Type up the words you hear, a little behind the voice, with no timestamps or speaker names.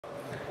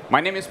My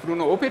name is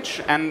Bruno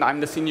Opic, and I'm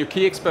the senior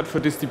key expert for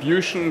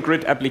distribution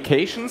grid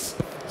applications.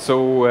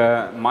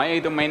 So my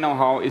domain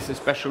know-how is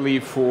especially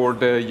for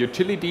the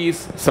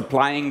utilities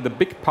supplying the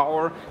big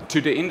power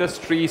to the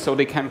industry so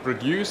they can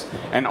produce,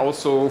 and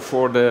also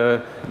for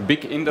the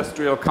big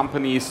industrial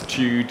companies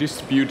to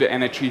distribute the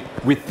energy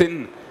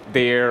within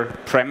their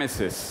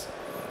premises.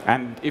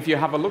 And if you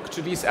have a look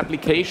to these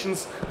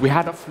applications, we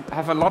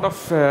have a lot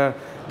of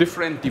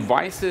different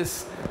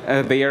devices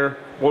there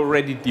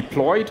already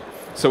deployed.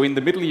 So in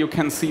the middle you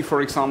can see,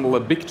 for example, a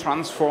big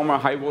transformer,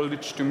 high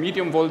voltage to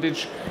medium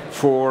voltage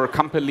for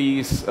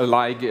companies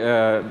like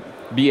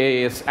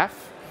BASF.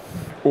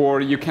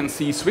 Or you can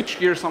see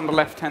switchgears on the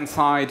left-hand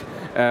side.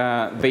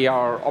 They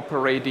are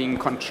operating,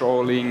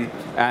 controlling,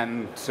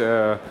 and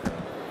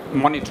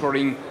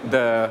monitoring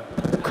the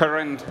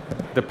current,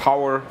 the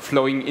power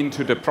flowing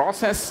into the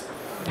process.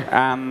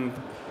 And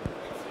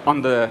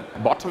on the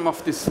bottom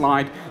of this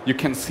slide, you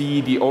can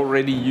see the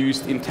already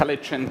used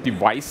intelligent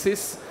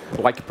devices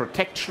like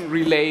protection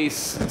relays,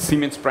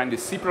 Siemens brand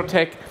is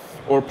Cprotec,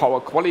 or power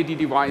quality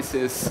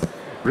devices,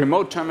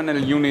 remote terminal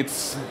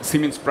units,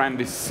 Siemens brand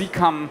is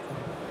Ccam,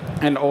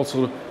 and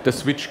also the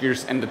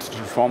switchgears and the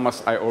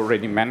transformers I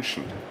already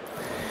mentioned.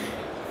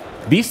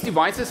 These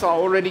devices are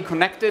already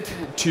connected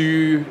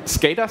to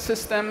SCADA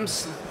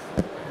systems,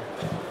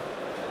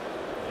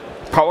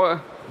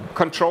 power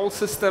control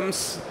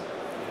systems,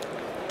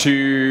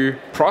 to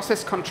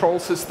process control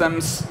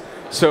systems.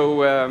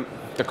 So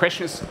the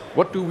question is,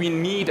 what do we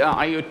need an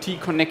IoT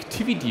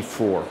connectivity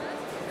for?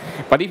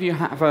 But if you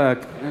have a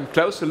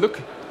closer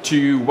look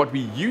to what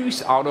we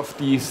use out of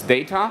these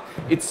data,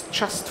 it's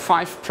just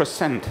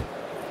 5%.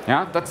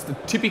 Yeah, that's the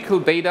typical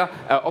data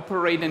an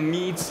operator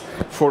needs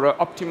for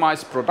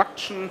optimized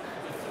production.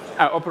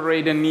 An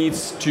operator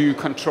needs to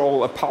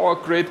control a power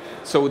grid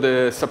so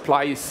the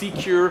supply is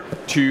secure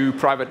to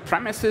private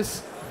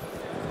premises.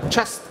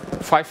 Just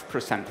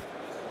 5%.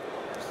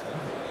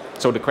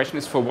 So the question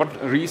is, for what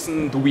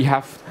reason do we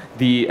have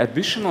the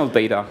additional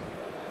data?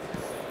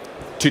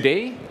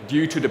 Today,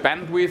 due to the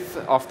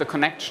bandwidth of the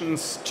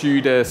connections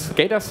to the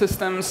SCADA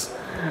systems,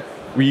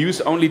 we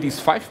use only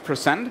these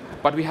 5%,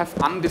 but we have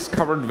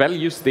undiscovered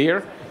values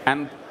there.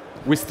 And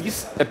with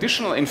this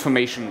additional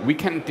information, we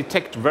can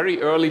detect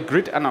very early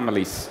grid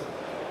anomalies.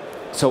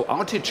 So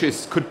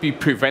outages could be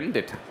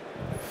prevented.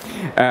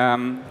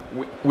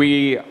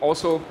 We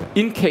also,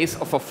 in case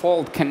of a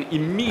fault, can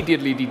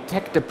immediately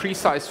detect the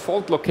precise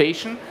fault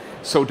location,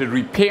 so the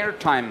repair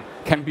time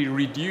can be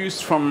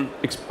reduced from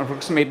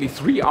approximately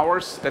 3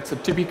 hours, that's a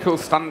typical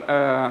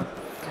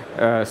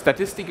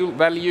statistical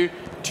value,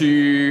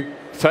 to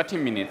 30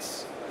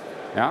 minutes.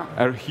 Yeah?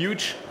 A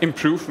huge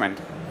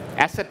improvement.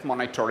 Asset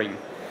monitoring.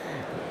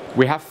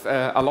 We have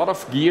a lot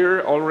of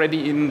gear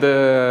already in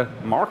the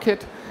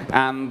market,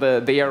 and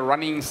they are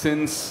running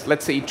since,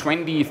 let's say,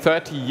 20,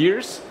 30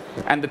 years.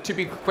 And the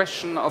typical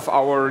question of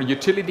our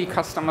utility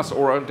customers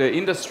or the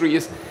industry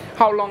is,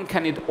 how long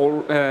can it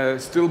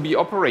still be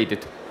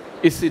operated?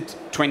 Is it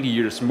 20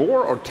 years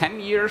more or 10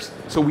 years?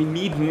 So we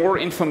need more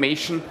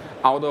information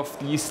out of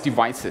these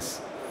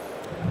devices.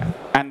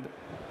 And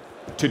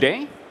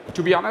today,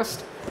 to be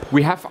honest,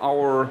 we have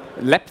our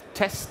lab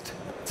test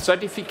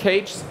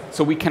certificates,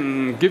 so we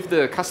can give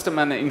the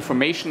customer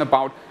information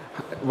about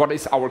what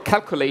is our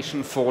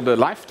calculation for the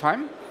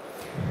lifetime.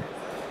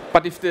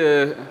 But if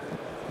the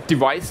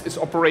device is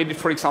operated,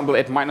 for example,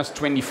 at minus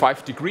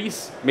 25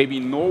 degrees, maybe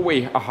in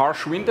Norway, a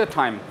harsh winter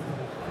time,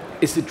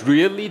 is it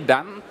really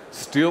then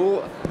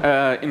still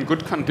in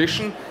good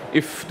condition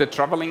if the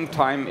traveling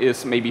time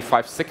is maybe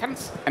 5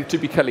 seconds and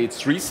typically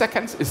it's 3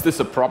 seconds? Is this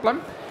a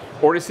problem?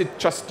 Or is it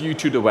just due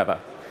to the weather?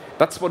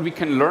 That's what we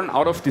can learn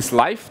out of this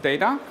live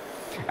data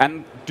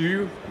and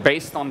do,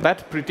 based on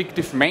that,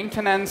 predictive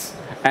maintenance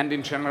and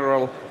in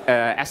general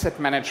asset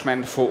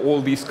management for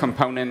all these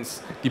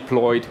components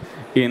deployed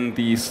in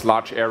these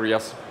large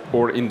areas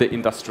or in the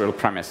industrial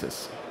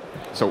premises.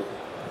 So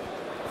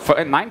for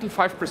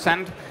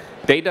 95%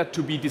 data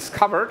to be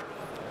discovered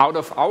out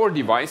of our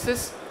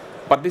devices,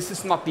 but this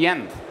is not the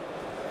end.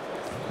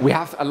 We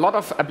have a lot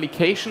of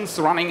applications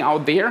running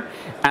out there,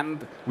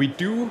 and we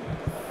do,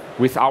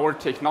 with our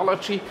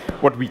technology,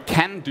 what we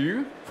can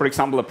do. For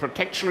example, a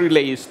protection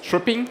relay is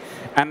tripping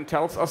and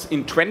tells us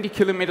in 20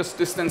 kilometers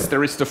distance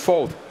there is the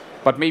fault.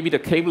 But maybe the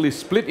cable is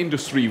split into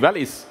 3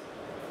 valleys.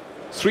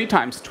 3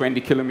 times 20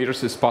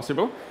 kilometers is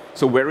possible.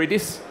 So where it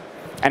is.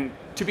 And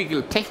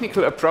typical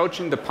technical approach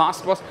in the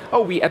past was,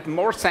 oh, we add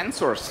more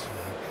sensors.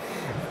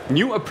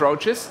 New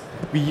approaches,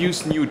 we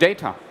use new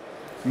data.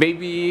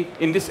 Maybe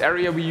in this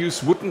area we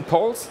use wooden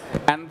poles,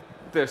 and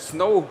the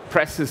snow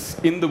presses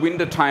in the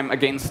wintertime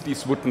against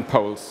these wooden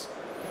poles.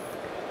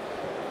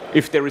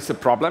 If there is a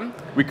problem,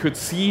 we could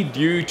see,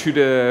 due to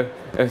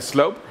the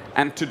slope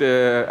and to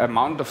the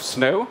amount of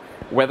snow,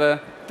 whether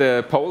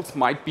the poles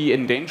might be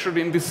endangered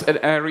in this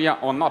area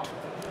or not.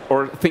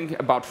 Or think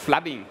about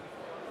flooding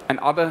and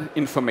other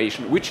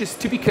information, which is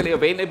typically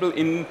available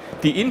in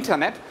the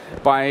internet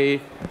by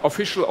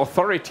official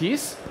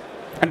authorities,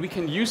 and we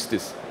can use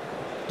this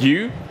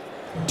due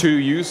to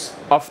use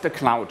of the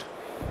cloud.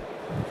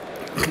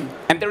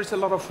 And there is a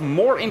lot of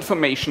more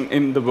information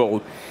in the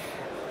world.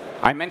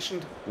 I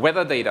mentioned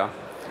weather data,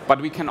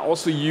 but we can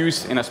also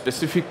use, in a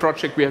specific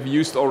project we have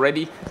used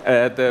already,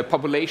 the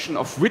population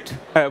of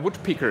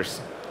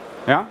woodpeckers.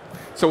 Yeah?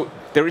 So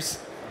there is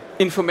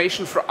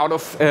information out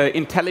of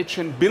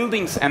intelligent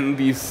buildings and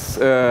these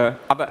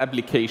other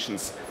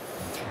applications.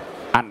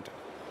 And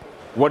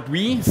what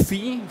we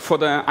see for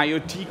the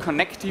IoT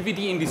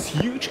connectivity in this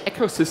huge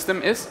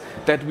ecosystem is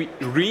that we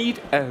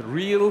need a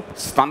real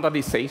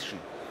standardization.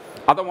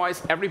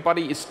 Otherwise,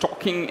 everybody is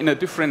talking in a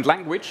different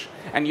language,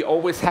 and you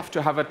always have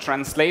to have a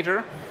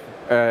translator,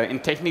 in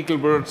technical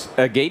words,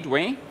 a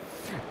gateway.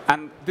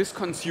 And this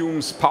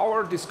consumes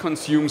power, this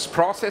consumes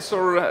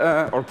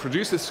processor, or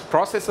produces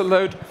processor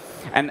load.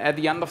 And at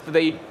the end of the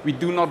day, we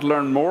do not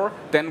learn more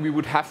than we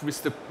would have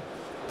with the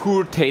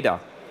pure data.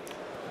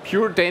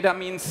 Pure data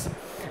means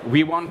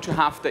we want to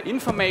have the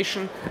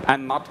information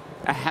and not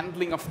a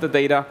handling of the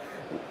data.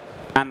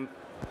 And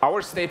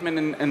our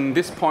statement in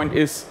this point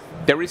is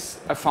there is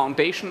a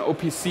foundation,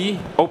 OPC,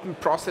 Open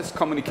Process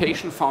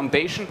Communication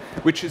Foundation,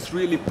 which is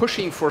really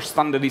pushing for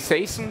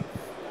standardization.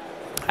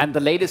 And the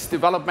latest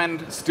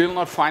development, still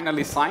not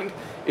finally signed,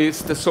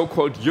 is the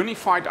so-called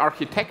unified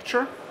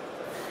architecture.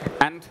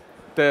 And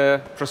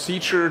the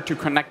procedure to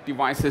connect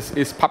devices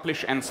is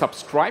publish and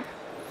subscribe.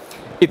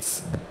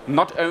 It's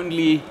not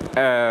only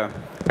a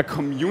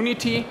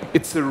community,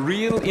 it's a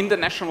real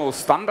international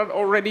standard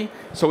already.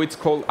 So it's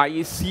called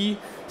IEC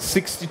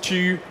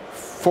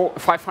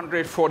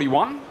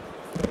 62541,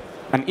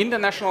 an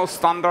international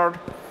standard,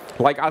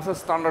 like other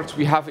standards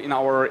we have in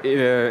our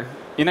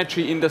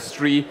energy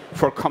industry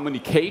for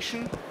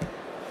communication.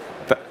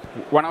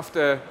 One of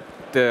the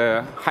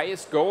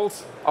highest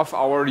goals of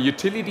our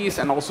utilities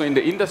and also in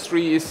the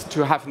industry is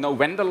to have no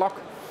vendor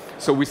lock.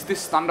 So with this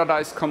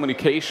standardized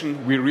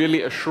communication, we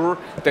really assure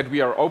that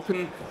we are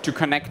open to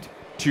connect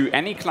to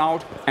any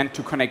cloud and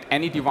to connect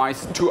any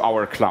device to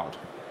our cloud.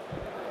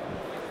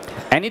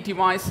 Any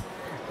device,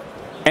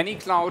 any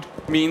cloud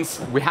means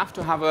we have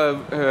to have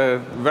a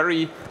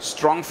very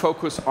strong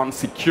focus on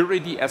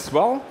security as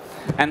well.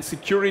 And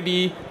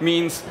security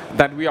means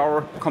that we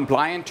are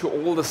compliant to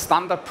all the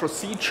standard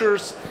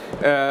procedures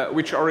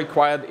which are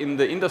required in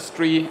the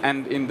industry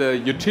and in the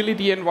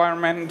utility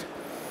environment.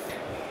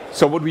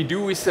 So what we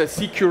do is a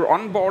secure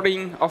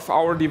onboarding of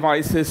our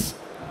devices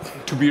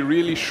to be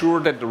really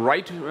sure that the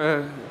right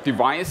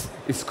device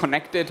is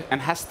connected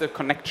and has the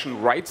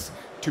connection rights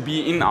to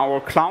be in our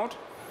cloud.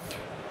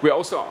 We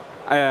also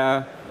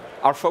are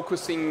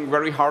focusing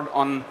very hard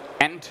on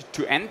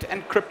end-to-end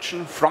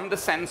encryption from the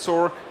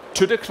sensor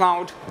to the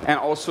cloud and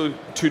also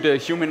to the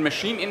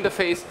human-machine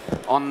interface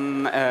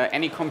on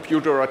any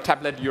computer or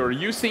tablet you're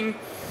using.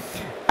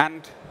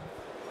 And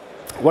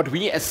what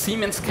we as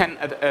Siemens can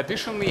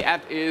additionally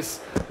add is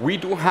we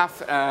do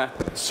have a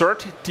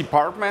CERT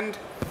department,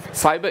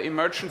 Cyber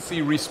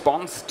Emergency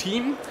Response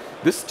Team.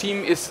 This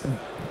team is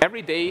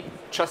every day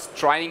just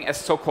trying as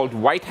so-called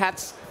white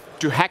hats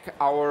to hack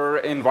our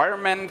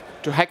environment,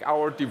 to hack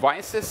our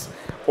devices,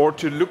 or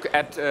to look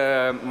at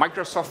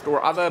Microsoft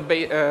or other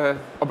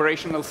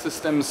operational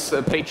systems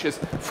pages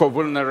for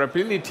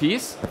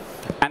vulnerabilities.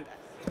 And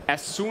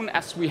as soon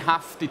as we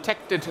have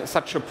detected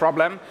such a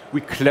problem,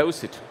 we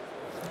close it.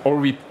 Or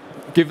we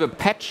give a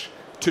patch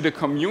to the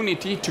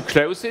community to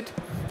close it.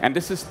 And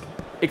this is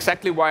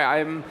exactly why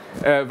I'm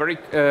very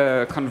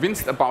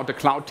convinced about the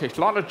cloud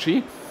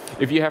technology.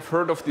 If you have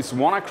heard of this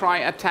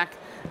WannaCry attack,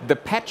 the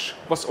patch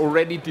was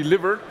already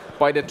delivered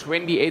by the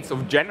 28th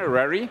of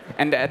January,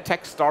 and the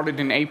attack started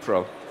in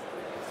April.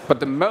 But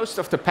the most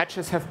of the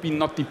patches have been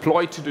not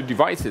deployed to the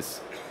devices.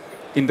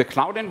 In the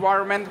cloud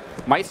environment,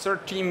 my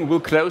CERT team will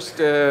close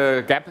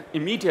the gap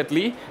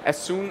immediately as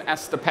soon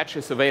as the patch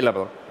is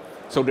available.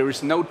 So there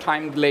is no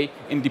time delay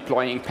in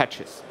deploying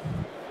patches.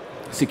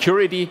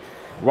 Security,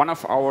 one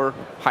of our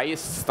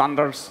highest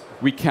standards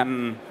we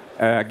can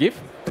give.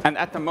 And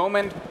at the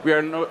moment, we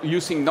are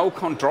using no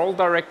control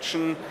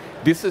direction.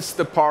 This is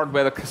the part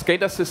where the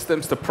SCADA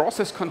systems, the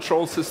process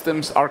control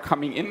systems are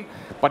coming in,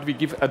 but we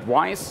give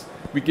advice,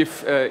 we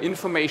give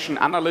information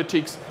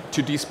analytics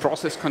to these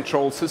process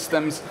control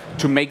systems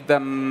to make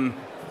them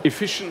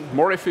efficient,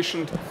 more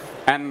efficient,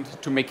 and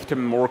to make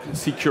them more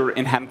secure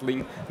in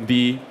handling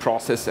the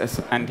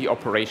processes and the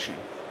operation.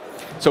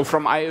 So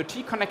from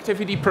IoT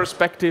connectivity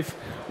perspective,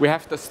 we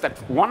have the step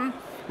one,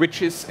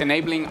 which is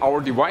enabling our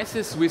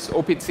devices with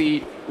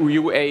OPC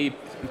UA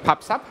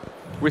PubSub,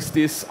 with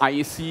this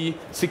IEC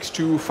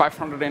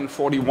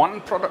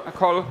 62541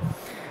 protocol.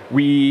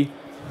 We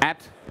add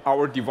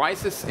our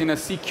devices in a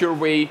secure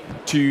way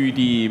to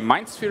the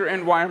MindSphere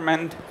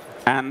environment.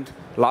 And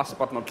last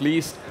but not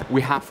least,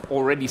 we have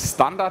already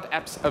standard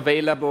apps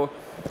available.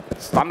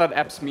 Standard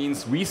apps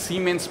means we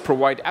Siemens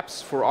provide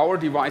apps for our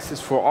devices,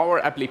 for our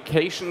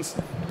applications.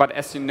 But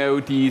as you know,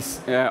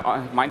 this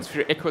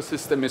MindSphere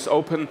ecosystem is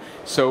open,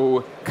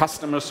 so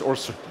customers or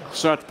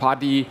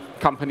third-party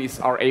companies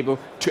are able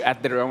to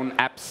add their own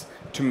apps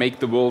to make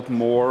the world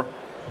more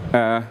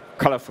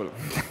colorful,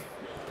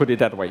 put it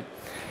that way.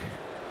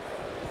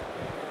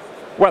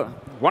 Well,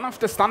 one of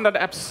the standard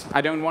apps, I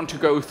don't want to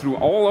go through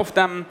all of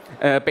them,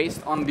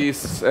 based on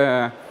this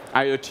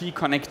IoT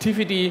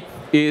connectivity,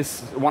 is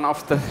one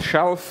of the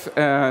shelf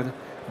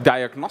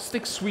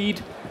diagnostic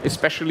suite,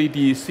 especially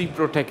the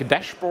CPROTEC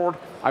dashboard.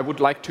 I would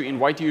like to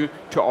invite you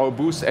to our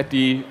booth at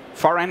the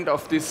far end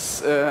of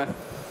this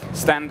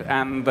stand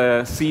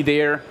and see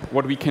there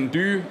what we can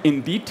do in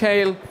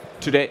detail.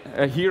 Today,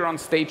 here on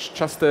stage,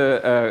 just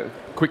a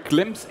quick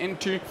glimpse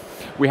into.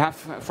 We have,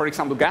 for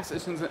example,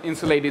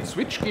 gas-insulated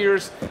switch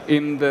gears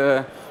in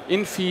the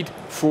in-feed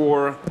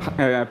for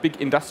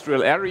big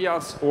industrial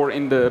areas or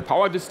in the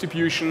power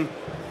distribution.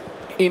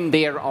 In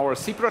there, our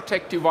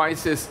CPROTEC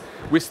devices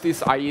with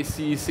this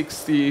IEC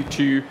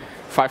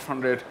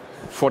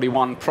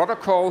 62541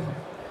 protocol,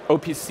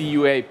 OPC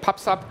UA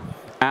pops up,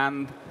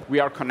 and we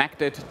are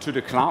connected to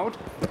the cloud.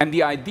 And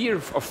the idea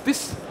of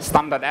this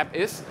standard app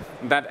is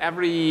that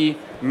every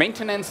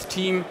maintenance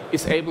team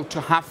is able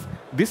to have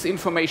this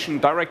information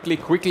directly,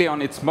 quickly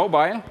on its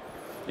mobile.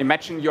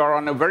 Imagine you're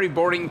on a very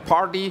boring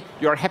party,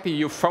 you're happy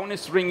your phone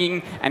is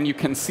ringing, and you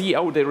can see,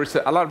 oh, there is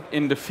an alert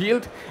in the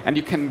field, and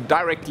you can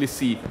directly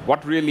see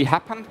what really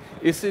happened.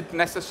 Is it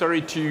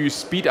necessary to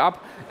speed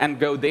up and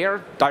go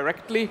there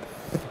directly?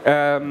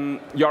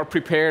 You're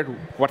prepared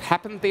what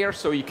happened there,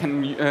 so you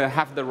can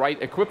have the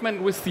right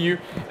equipment with you,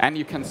 and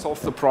you can solve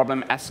the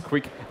problem as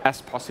quick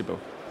as possible.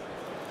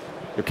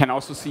 You can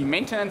also see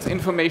maintenance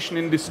information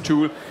in this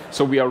tool,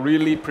 so we are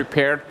really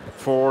prepared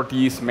for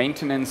these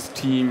maintenance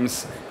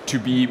teams to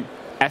be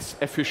as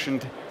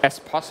efficient as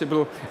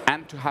possible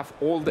and to have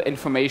all the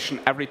information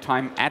every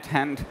time at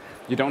hand.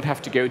 You don't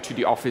have to go to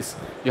the office,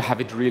 you have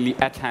it really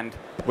at hand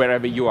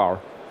wherever you are.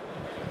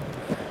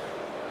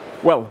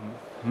 Well,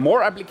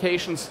 more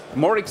applications,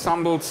 more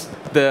examples.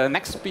 The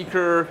next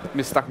speaker,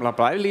 Ms. Dagmar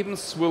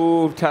Bleilebens,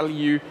 will tell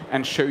you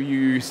and show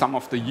you some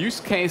of the use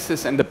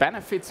cases and the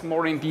benefits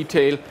more in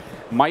detail.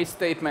 My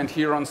statement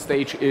here on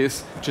stage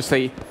is to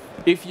say,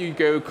 if you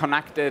go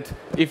connected,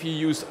 if you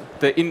use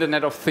the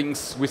Internet of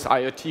Things with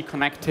IoT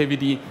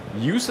connectivity,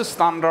 use a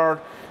standard.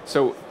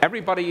 So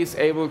everybody is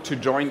able to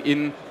join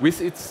in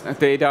with its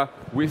data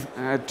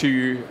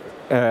to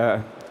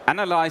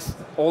analyze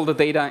all the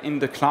data in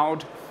the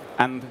cloud.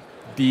 And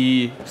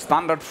the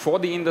standard for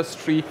the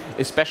industry,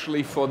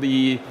 especially for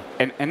the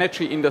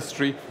energy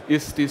industry,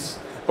 is this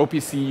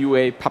OPC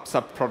UA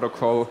PubSub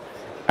protocol.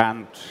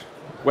 And,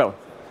 well,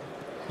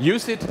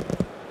 use it.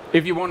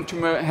 If you want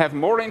to have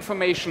more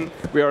information,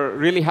 we are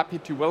really happy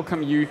to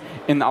welcome you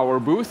in our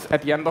booth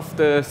at the end of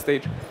the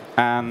stage.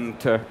 And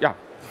yeah,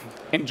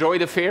 enjoy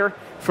the fair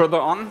further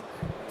on.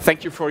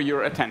 Thank you for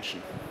your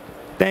attention.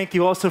 Thank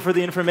you also for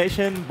the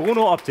information,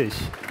 Bruno Optisch.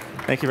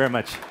 Thank you very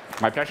much.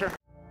 My pleasure.